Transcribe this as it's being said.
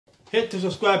Hit the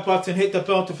subscribe button, hit the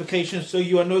bell notification so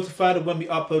you are notified of when we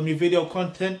upload new video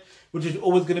content, which is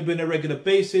always going to be on a regular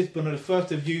basis, but on the first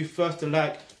to view, first to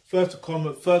like, first to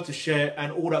comment, first to share,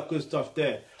 and all that good stuff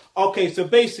there. Okay, so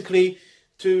basically,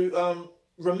 to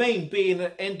remain being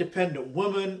an independent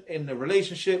woman in a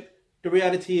relationship, the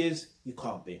reality is you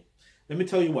can't be. Let me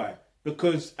tell you why.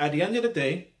 Because at the end of the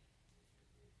day,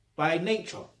 by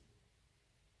nature,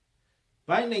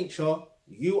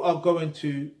 you are going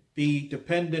to be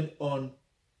dependent on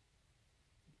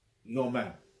your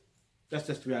man. That's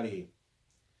just the reality.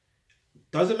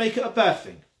 Doesn't make it a bad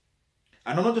thing.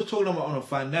 And I'm not just talking about on a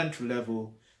financial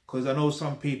level, because I know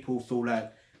some people feel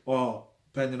like, oh,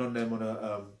 depending on them on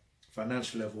a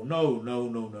financial level. No.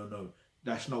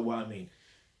 That's not what I mean.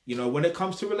 You know, when it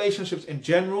comes to relationships in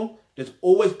general, there's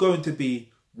always going to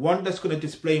be one that's going to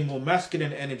display more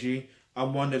masculine energy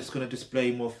and one that's going to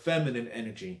display more feminine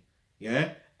energy.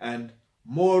 Yeah? And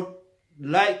more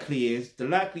likely is, the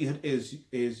likelihood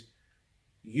is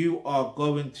you are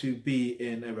going to be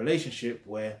in a relationship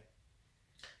where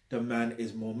the man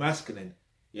is more masculine.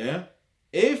 Yeah?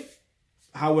 If,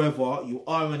 however, you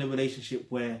are in a relationship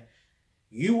where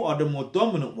you are the more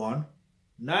dominant one,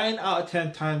 9 out of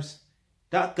 10 times,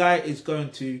 that guy is going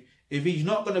to, if he's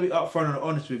not going to be upfront and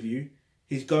honest with you,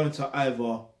 he's going to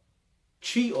either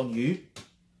cheat on you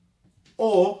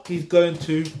or he's going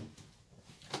to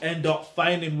end up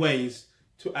finding ways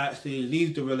to actually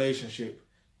leave the relationship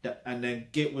and then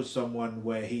get with someone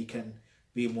where he can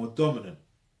be more dominant.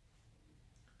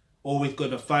 Or he's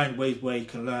going to find ways where he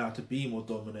can learn how to be more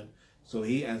dominant, so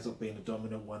he ends up being the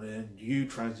dominant one and then you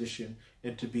transition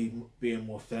into being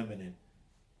more feminine.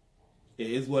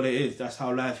 It is what it is. That's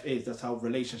how life is. That's how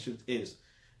relationships is.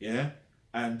 Yeah?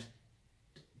 And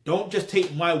don't just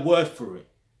take my word for it.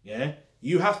 Yeah?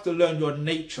 You have to learn your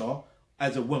nature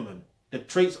as a woman. The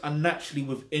traits are naturally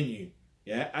within you.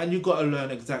 Yeah? And you've got to learn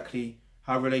exactly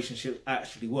how relationships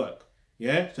actually work.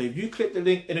 Yeah? So if you click the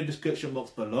link in the description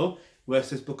box below where it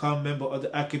says become a member of the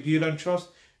Akibulan Trust,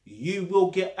 you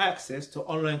will get access to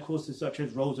online courses such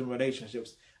as roles and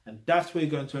relationships. And that's where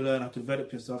you're going to learn how to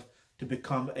develop yourself to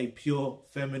become a pure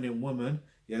feminine woman.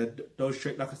 Yeah, those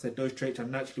traits, like I said, those traits are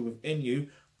naturally within you.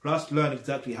 Plus learn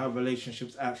exactly how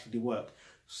relationships actually work.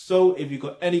 So if you've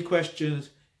got any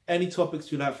questions, any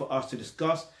topics you'd like for us to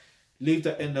discuss, leave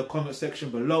that in the comment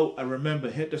section below. And remember,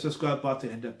 hit the subscribe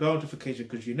button and the bell notification,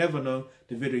 because you never know,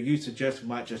 the video you suggest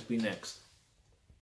might just be next.